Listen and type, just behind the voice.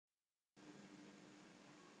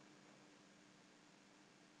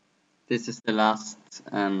this is the last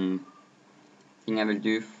thing I will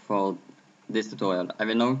do for this tutorial.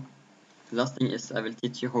 The last thing is I will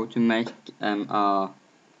teach you how to make how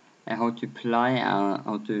to play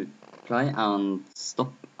and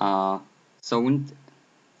stop a sound.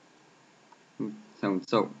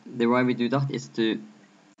 So the way we do that is to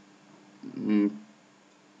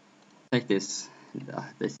take this.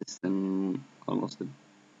 This is almost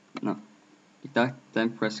no, like that. Then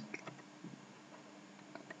press.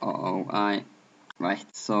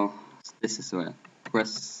 Right. So this is where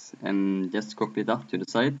press and just copy that to the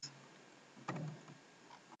side.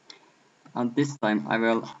 And this time I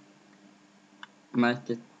will make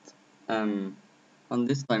it. And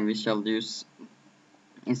this time we shall use,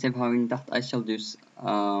 instead of having that, I shall use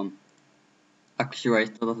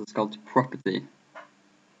actuator that is called property.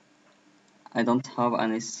 I don't have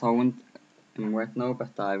any sound right now,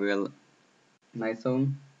 but I will make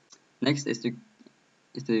sound. Next is to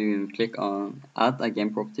click on add a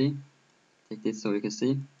game property. Take this so you can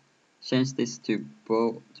see. Change this to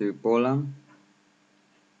Bolan.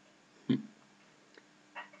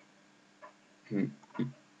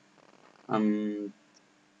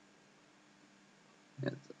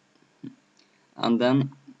 And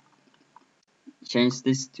then change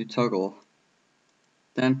this to toggle.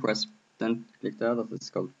 Then click there, that is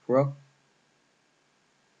called prop.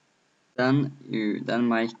 Then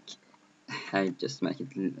make, I just make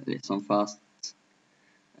it listen fast.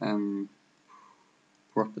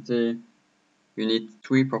 Property. You need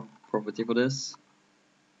 3 property for this.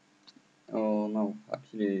 Oh no,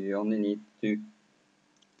 actually you only need 2.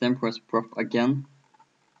 Then press prop again.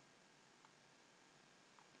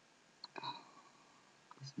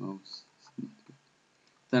 This mouse is not good.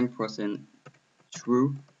 Then press in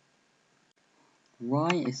true.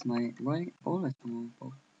 Why always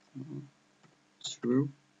true?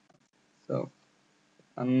 So,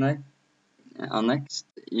 and next I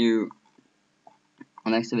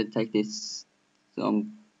will take this.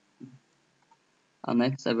 And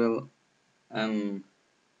next I will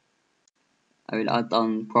add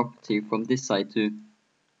on property from this side to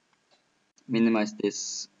minimize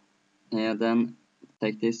this here. Then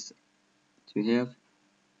take this to here.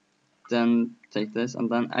 Then take this, and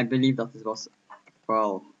then I believe that it was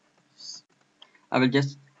false. I will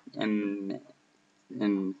just stop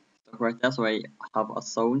right there so I have a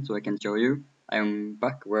sound so I can show you. I am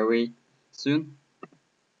back very soon.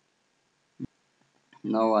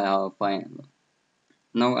 Now I have find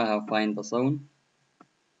the sound.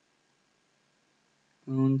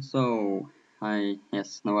 And so now I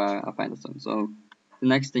find the sound. So the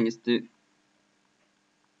next thing is to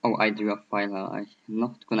I do a file. I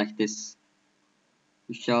not connect this.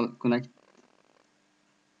 You shall connect.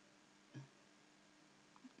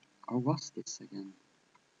 Or was this again?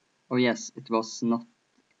 Oh yes, it was not.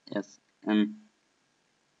 Yes, and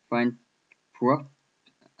find prop.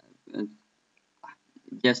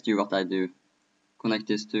 Just do what I do. Connect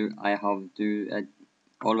this to. I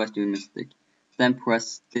always do mistake. Then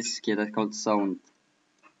press this key that's called sound.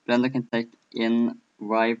 Blender can take in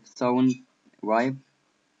Vive sound. Vive.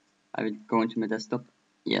 I will go into my desktop.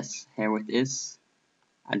 Yes, here it is.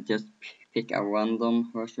 I just pick a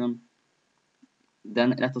random version.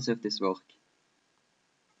 Then let us see if this works.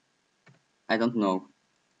 I don't know.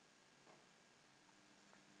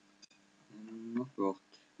 Not work.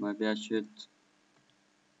 Maybe I should.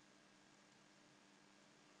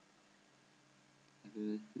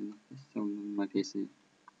 This on my PC.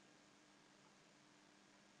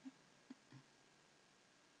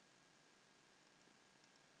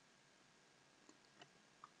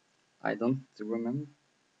 I don't remember.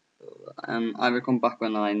 I will come back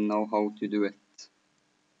when I know how to do it.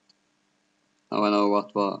 Now I know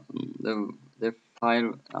what was the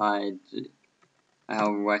file I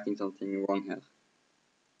have writing something wrong here.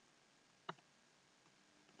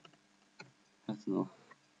 Let's know.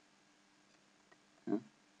 Yeah.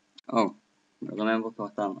 Oh, remember to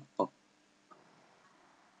write down. Oh,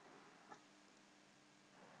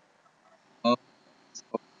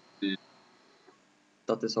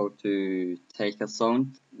 that is how to take a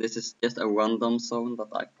sound. This is just a random sound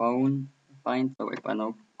that I find. So if I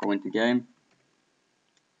now go into game,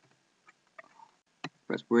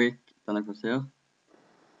 press break, then I press here.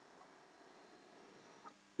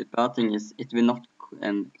 The bad thing is it will not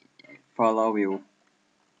follow you.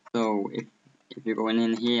 So if you're going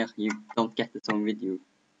in here, you don't get the sound with you.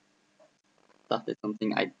 That is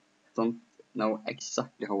something I don't know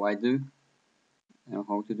exactly how I do.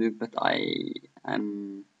 How to do, but I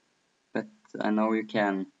know you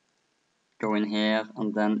can go in here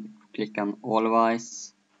and then click on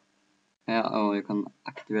always here, or you can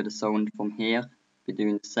activate the sound from here be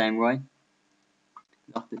doing the same way.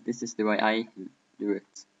 But this is the way I do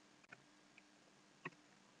it.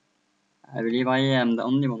 I believe I am the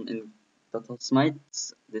only one that has made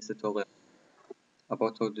this tutorial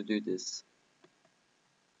about how to do this.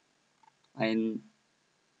 And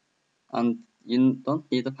you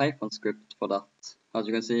don't need a Python script for that. As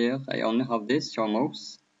you can see here, I only have this, show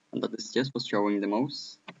mouse, and that is just for showing the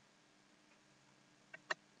mouse.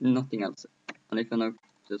 Nothing else. And if I now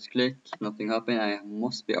just click, nothing happened, I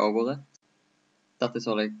must be over it. That is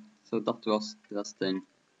all so that was the last thing.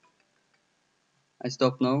 I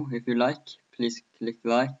stop now. If you like, please click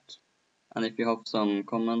like. And if you have some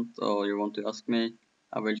comment or you want to ask me,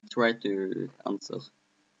 I will try to answer.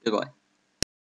 Goodbye.